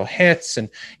financial hits, and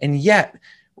yet,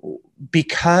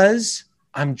 because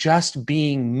I'm just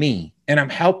being me, and I'm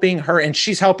helping her, and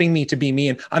she's helping me to be me,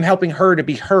 and I'm helping her to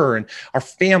be her, and our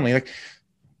family. Like,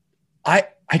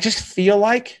 I just feel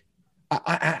like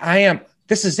I am.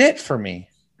 This is it for me.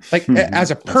 Like as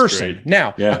a person.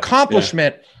 Now,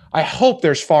 accomplishment. I hope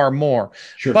there's far more.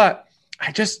 Sure. But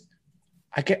I just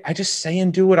say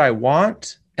and do what I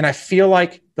want, and I feel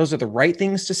like those are the right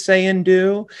things to say and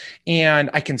do. And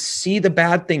I can see the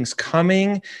bad things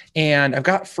coming, and I've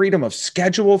got freedom of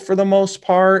schedule for the most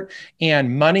part.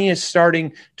 And money is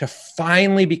starting to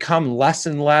finally become less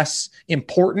and less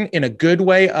important in a good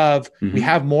way of we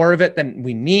have more of it than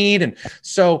we need. And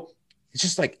so it's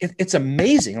just like, it's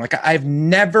amazing. Like I've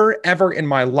never, ever in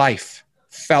my life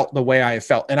felt the way I have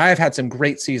felt. And I have had some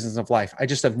great seasons of life. I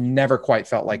just have never quite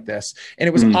felt like this. And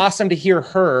it was awesome to hear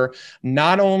her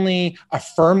not only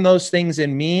affirm those things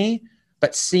in me,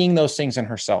 but seeing those things in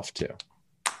herself too.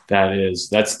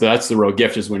 That's the real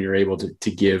gift, is when you're able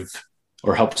to give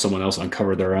or help someone else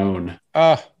uncover their own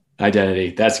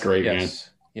identity. That's great, man.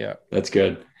 Yeah. That's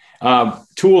good.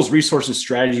 Tools, resources,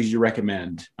 strategies you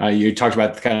recommend. You talked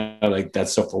about kind of like that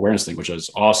self-awareness thing, which is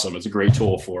awesome. It's a great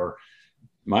tool for,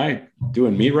 am I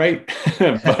doing me right?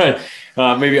 But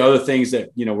maybe other things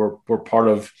that, were part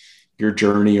of your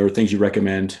journey or things you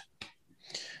recommend.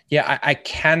 Yeah, I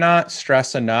cannot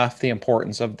stress enough the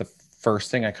importance of the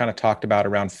first thing I kind of talked about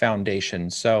around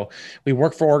foundations. So we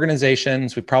work for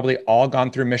organizations. We've probably all gone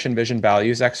through mission, vision,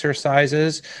 values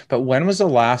exercises. But when was the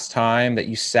last time that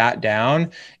you sat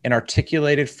down and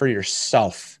articulated for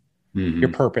yourself your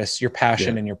purpose, your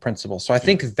passion, and your principles? So I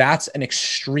think that's an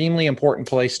extremely important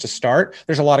place to start.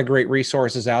 There's a lot of great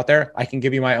resources out there. I can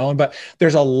give you my own, but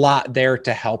there's a lot there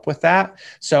to help with that.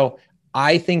 So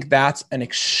I think that's an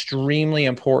extremely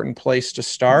important place to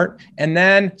start. And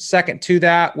then second to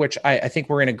that, which I think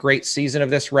we're in a great season of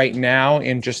this right now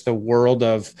in just the world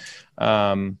of,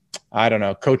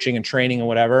 coaching and training and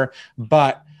whatever.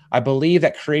 But I believe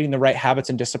that creating the right habits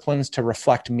and disciplines to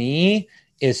reflect me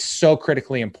is so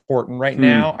critically important right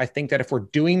now. I think that if we're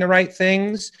doing the right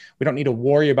things, we don't need to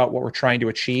worry about what we're trying to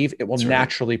achieve. It will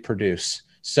naturally produce.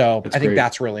 So I think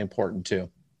that's really important too.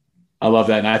 I love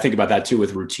that. And I think about that too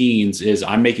with routines, is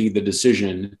I'm making the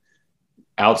decision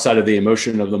outside of the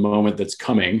emotion of the moment that's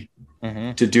coming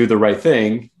to do the right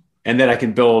thing. And then I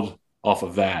can build off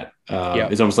of that.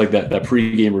 It's almost like that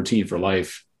pre-game routine for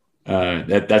life.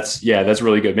 That's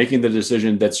really good. Making the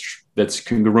decision that's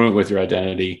congruent with your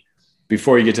identity,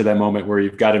 before you get to that moment where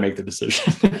you've got to make the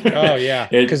decision. Oh yeah.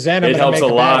 Because then it helps a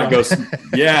lot.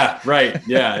 Yeah, right.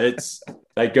 Yeah.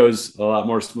 That goes a lot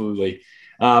more smoothly.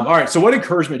 All right. So what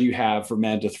encouragement do you have for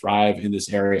men to thrive in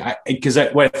this area? Because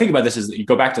what I think about this is that you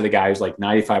go back to the guy who's like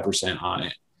 95% on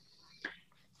it.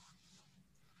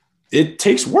 It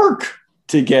takes work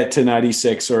to get to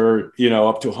 96 or,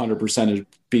 up to 100% to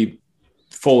be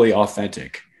fully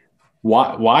authentic.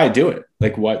 Why do it?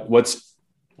 Like what's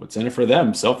in it for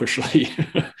them selfishly?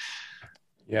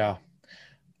 Yeah.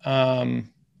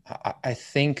 I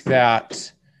think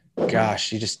that,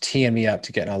 gosh, you're just teeing me up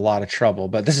to get in a lot of trouble,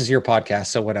 but this is your podcast,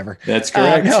 so whatever. That's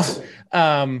correct.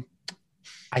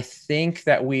 I think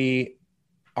that we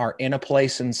are in a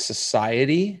place in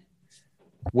society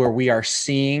where we are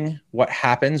seeing what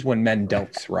happens when men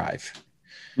don't thrive.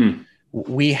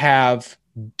 We have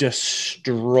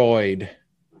destroyed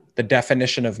the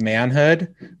definition of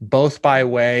manhood, both by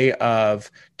way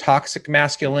of toxic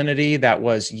masculinity that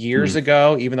was years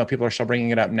ago, even though people are still bringing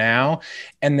it up now,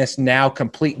 and this now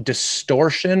complete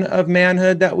distortion of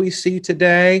manhood that we see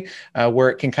today, where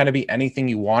it can kind of be anything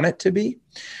you want it to be.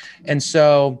 And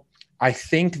so I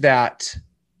think that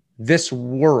this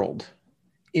world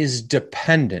is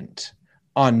dependent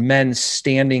on men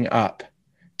standing up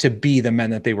to be the men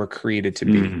that they were created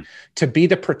to be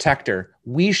the protector.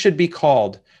 We should be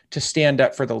called to stand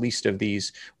up for the least of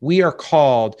these. We are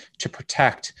called to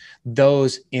protect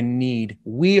those in need.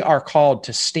 We are called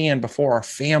to stand before our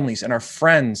families and our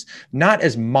friends, not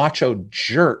as macho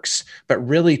jerks, but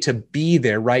really to be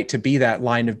there, right? To be that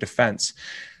line of defense.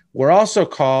 We're also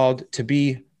called to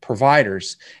be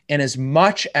providers. And as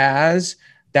much as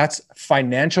that's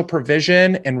financial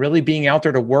provision and really being out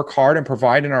there to work hard and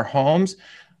provide in our homes,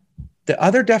 the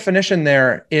other definition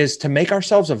there is to make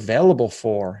ourselves available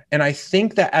for. And I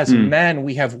think that as men,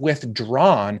 we have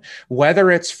withdrawn, whether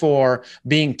it's for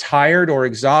being tired or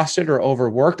exhausted or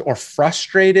overworked or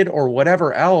frustrated or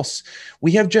whatever else,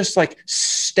 we have just like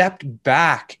stepped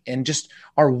back and just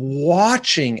are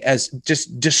watching as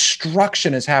just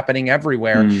destruction is happening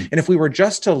everywhere. And if we were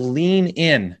just to lean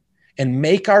in and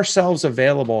make ourselves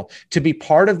available to be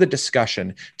part of the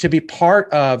discussion, to be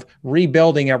part of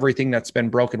rebuilding everything that's been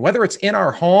broken, whether it's in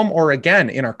our home or again,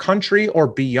 in our country or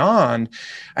beyond.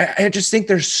 I just think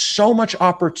there's so much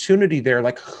opportunity there.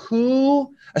 Like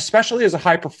who, especially as a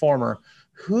high performer,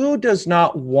 who does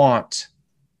not want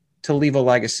to leave a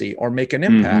legacy or make an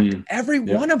impact? Every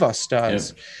one of us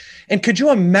does. And could you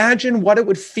imagine what it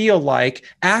would feel like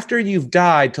after you've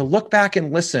died to look back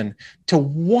and listen to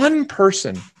one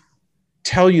person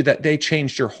tell you that they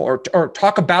changed your whole, or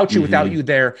talk about you without you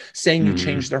there saying you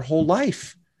changed their whole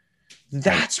life?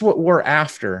 That's what we're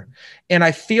after. And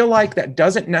I feel like that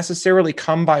doesn't necessarily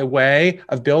come by way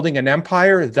of building an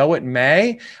empire, though it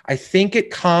may. I think it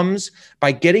comes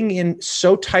by getting in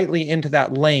so tightly into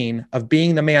that lane of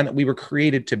being the man that we were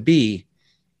created to be,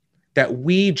 that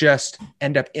we just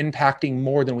end up impacting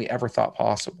more than we ever thought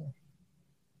possible.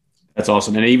 That's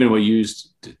awesome. And even what you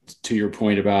used to your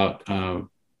point about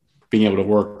being able to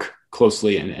work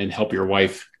closely and help your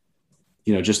wife,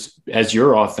 just as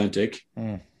you're authentic,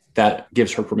 that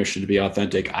gives her permission to be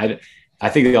authentic. I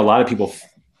think that a lot of people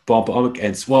bump up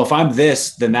against, well, if I'm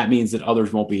this, then that means that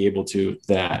others won't be able to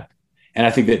that. And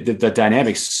I think that the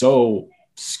dynamic's so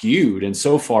skewed and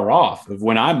so far off of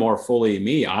when I'm more fully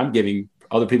me, I'm giving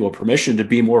other people permission to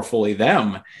be more fully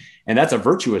them. And that's a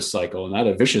virtuous cycle, not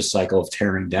a vicious cycle of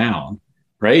tearing down.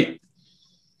 Right.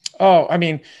 Oh, I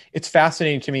mean, it's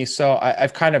fascinating to me. So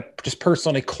I've kind of just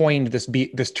personally coined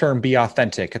this term, be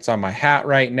authentic. It's on my hat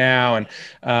right now.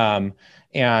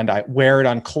 And I wear it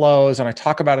on clothes and I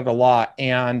talk about it a lot.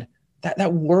 And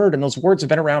that word and those words have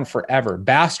been around forever,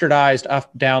 bastardized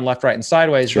up, down, left, right, and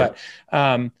sideways. Sure.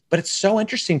 But it's so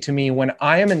interesting to me when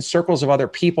I am in circles of other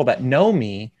people that know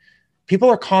me, people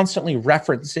are constantly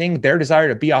referencing their desire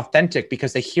to be authentic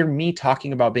because they hear me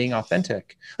talking about being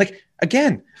authentic. Like,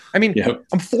 again, I mean,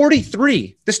 I'm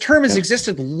 43. This term has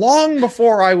existed long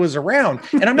before I was around,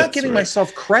 and I'm not giving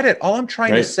myself credit. All I'm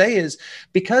trying to say is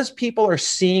because people are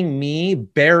seeing me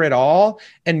bear it all,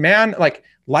 and man, like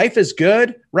life is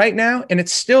good right now, and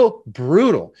it's still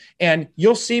brutal. And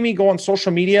you'll see me go on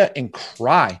social media and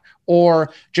cry,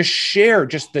 or just share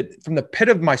from the pit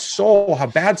of my soul how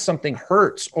bad something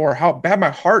hurts, or how bad my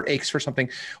heart aches for something,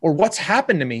 or what's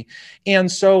happened to me. And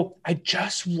so I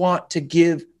just want to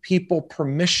give people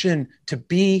permission to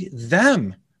be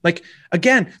them. Like,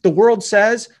 again, the world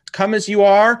says, come as you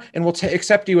are and we'll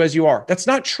accept you as you are. That's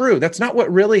not true. That's not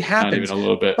what really happens. Not even a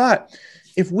little bit. But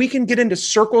if we can get into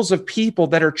circles of people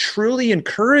that are truly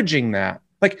encouraging that,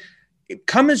 like,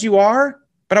 come as you are,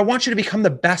 but I want you to become the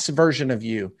best version of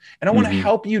you. And I want to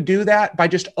help you do that by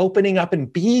just opening up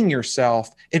and being yourself,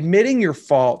 admitting your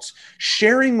faults,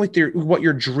 sharing with what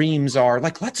your dreams are.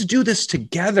 Like, let's do this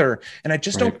together. And I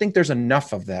just don't think there's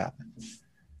enough of that.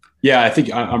 Yeah, I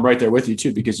think I'm right there with you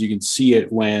too, because you can see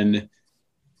it when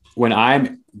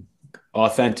I'm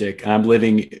authentic and I'm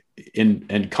living in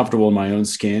and comfortable in my own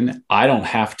skin. I don't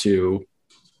have to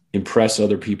impress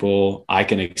other people. I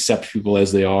can accept people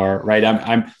as they are, right?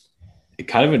 I'm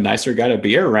kind of a nicer guy to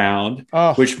be around,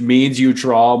 which means you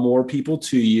draw more people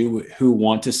to you who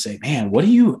want to say, man, what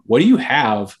do you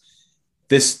have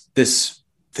this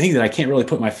thing that I can't really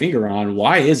put my finger on?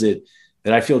 Why is it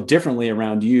that I feel differently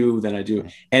around you than I do?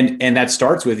 And that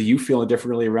starts with you feeling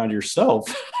differently around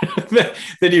yourself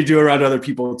than you do around other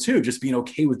people too. Just being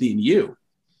okay with being you.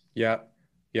 Yeah.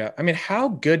 Yeah. I mean, how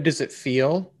good does it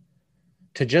feel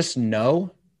to just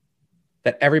know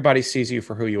that everybody sees you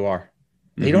for who you are?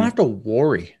 You don't have to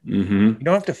worry. You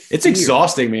don't have to fear. It's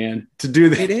exhausting, man, to do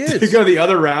that. It is. To go the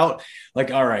other route.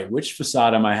 Like, all right, which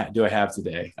facade do I have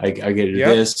today? I get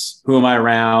this. Who am I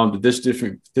around?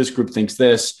 This group thinks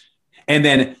this. And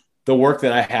then the work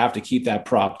that I have to keep that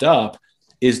propped up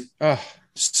is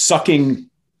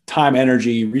sucking time,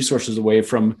 energy, resources away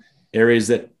from areas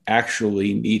that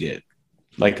actually need it.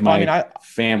 Like my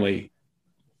family.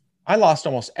 I lost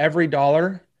almost every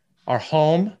dollar, our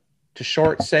home to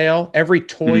short sale, every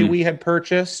toy we had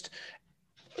purchased,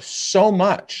 so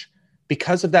much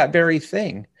because of that very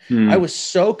thing. I was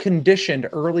so conditioned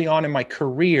early on in my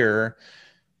career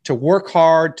to work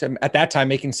hard, at that time,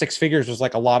 making six figures was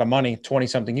like a lot of money 20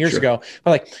 something years ago,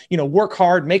 but like, work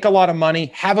hard, make a lot of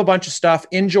money, have a bunch of stuff,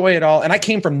 enjoy it all. And I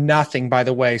came from nothing, by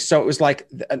the way. So it was like,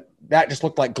 that just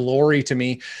looked like glory to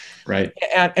me. Right.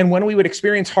 And when we would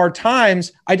experience hard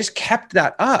times, I just kept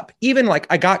that up. Even like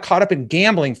I got caught up in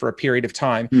gambling for a period of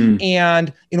time.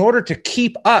 And in order to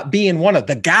keep up being one of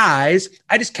the guys,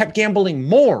 I just kept gambling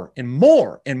more and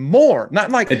more and more.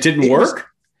 Not like it didn't work.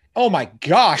 Oh my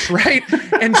gosh. Right.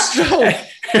 And so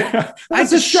I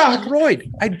destroyed,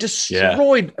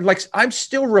 like I'm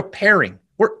still repairing.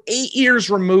 We're 8 years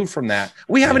removed from that.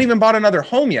 We haven't even bought another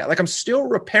home yet. Like I'm still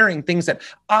repairing things that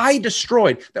I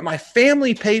destroyed, that my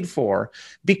family paid for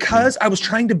because I was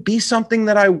trying to be something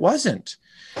that I wasn't.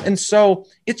 And so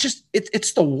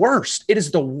it's the worst. It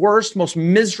is the worst, most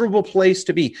miserable place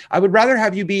to be. I would rather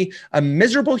have you be a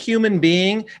miserable human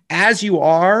being as you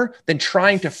are than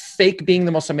trying to fake being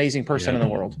the most amazing person in the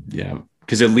world. Yeah.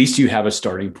 Because at least you have a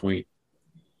starting point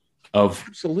of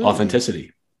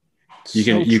authenticity.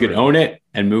 You can own it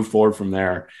and move forward from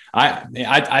there.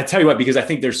 I tell you what, because I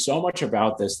think there's so much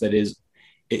about this that is,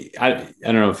 I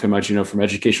don't know how much you know from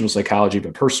educational psychology,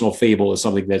 but personal fable is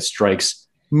something that strikes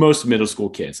most middle school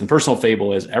kids. And personal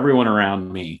fable is everyone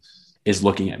around me is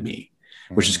looking at me,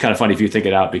 which is kind of funny if you think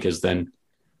it out, because then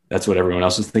that's what everyone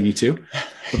else is thinking too.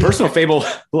 But personal fable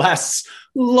lasts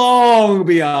long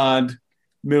beyond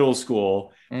middle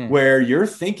school, where you're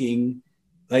thinking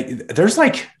like there's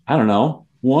like, I don't know,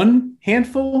 one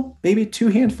handful, maybe two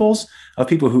handfuls of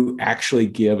people who actually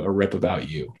give a rip about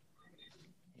you.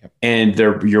 Yep. And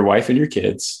they're your wife and your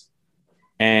kids,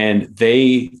 and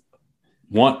they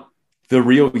want the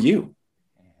real you.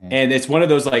 And it's one of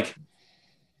those, like,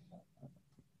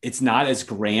 it's not as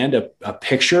grand a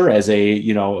picture as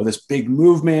this big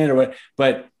movement or what,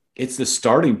 but it's the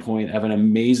starting point of an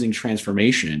amazing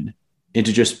transformation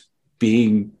into just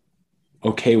being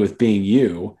okay with being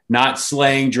you, not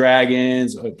slaying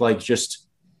dragons, like just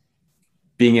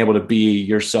being able to be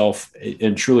yourself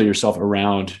and truly yourself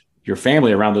around your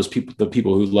family, around those people, the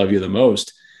people who love you the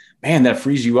most. Man, that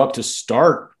frees you up to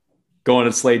start going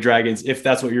and slay dragons if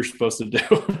that's what you're supposed to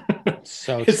do.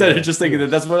 So instead of just thinking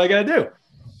that that's what I got to do.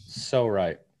 So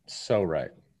right. So right.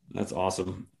 That's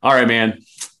awesome. All right, man.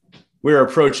 We're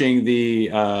approaching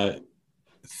the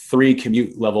 3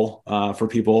 commute level for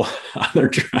people on their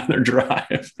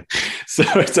drive. So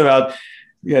it's about,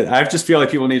 I just feel like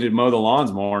people need to mow the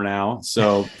lawns more now.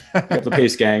 So get the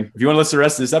pace, gang. If you want to listen to the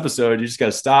rest of this episode, you just got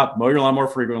to stop, mow your lawn more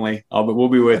frequently. But we'll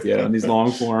be with you on these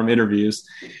long form interviews.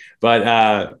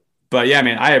 But yeah,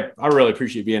 man, I really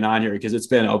appreciate being on here, because it's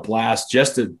been a blast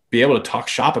just to be able to talk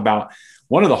shop about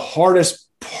one of the hardest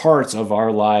parts of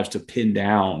our lives to pin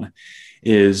down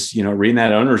is, reading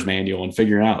that owner's manual and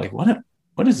figuring out like,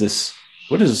 what is this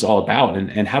all about?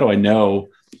 And how do I know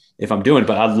if I'm doing it?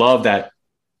 But I love that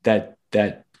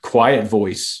quiet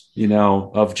voice,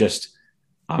 of just,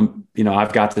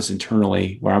 I've got this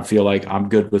internally where I feel like I'm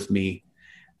good with me.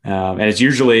 And it's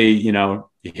usually, you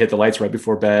hit the lights right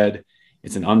before bed.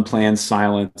 It's an unplanned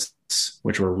silence,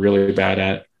 which we're really bad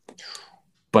at.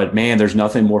 But man, there's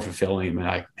nothing more fulfilling than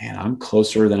like, man, I'm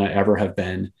closer than I ever have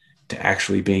been to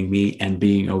actually being me and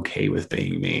being okay with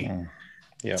being me.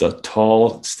 Yep. It's a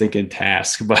tall, stinking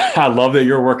task, but I love that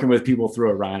you're working with people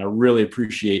through it, Ryan. I really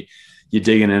appreciate you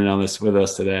digging in on this with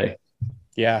us today.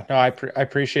 Yeah, no, I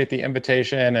appreciate the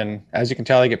invitation. And as you can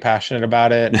tell, I get passionate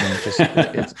about it. And just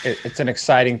it's an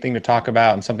exciting thing to talk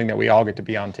about and something that we all get to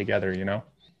be on together, you know?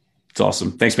 It's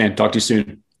awesome. Thanks, man. Talk to you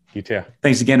soon. You too.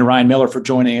 Thanks again to Ryan Miller for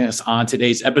joining us on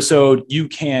today's episode. You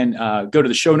can go to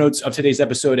the show notes of today's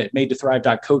episode at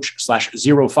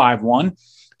madetothrive.coach/051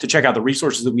 to check out the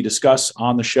resources that we discuss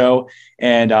on the show,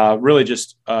 and really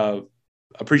just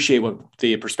appreciate what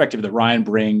the perspective that Ryan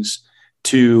brings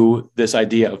to this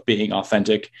idea of being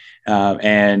authentic.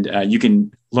 And you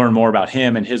can learn more about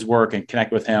him and his work and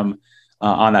connect with him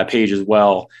on that page as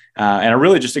well. And I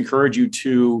really just encourage you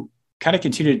to kind of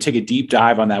continue to take a deep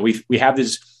dive on that. We have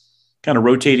these kind of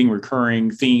rotating, recurring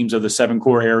themes of the 7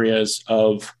 core areas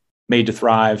of Made to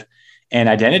Thrive, and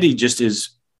identity just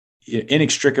is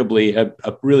inextricably a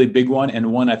really big one,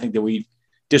 and one I think that we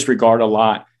disregard a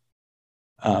lot.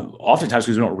 Oftentimes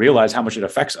because we don't realize how much it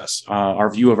affects us, our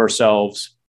view of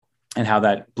ourselves, and how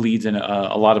that bleeds in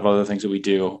a lot of other things that we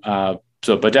do. But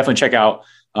definitely check out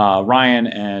Ryan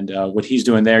and what he's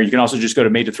doing there. You can also just go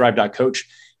to madetothrive.coach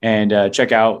and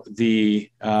check out the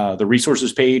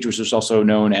resources page, which is also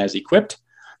known as Equipped,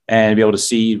 and be able to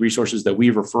see resources that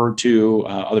we've referred to,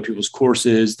 other people's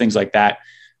courses, things like that,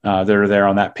 that are there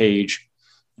on that page.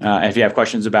 And if you have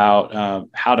questions about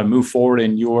how to move forward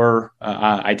in your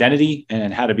identity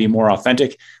and how to be more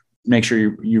authentic, make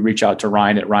sure you reach out to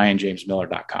Ryan at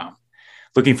ryanjamesmiller.com.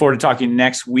 Looking forward to talking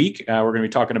next week. We're going to be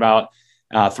talking about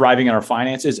thriving in our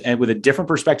finances and with a different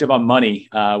perspective on money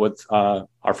with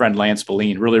our friend Lance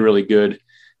Spillane. Really, really good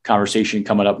conversation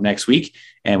coming up next week.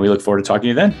 And we look forward to talking to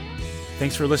you then.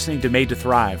 Thanks for listening to Made to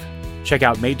Thrive. Check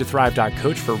out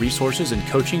madetothrive.coach for resources and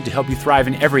coaching to help you thrive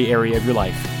in every area of your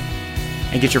life.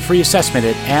 And get your free assessment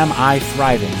at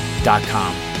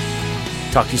amithriving.com.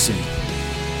 Talk to you soon.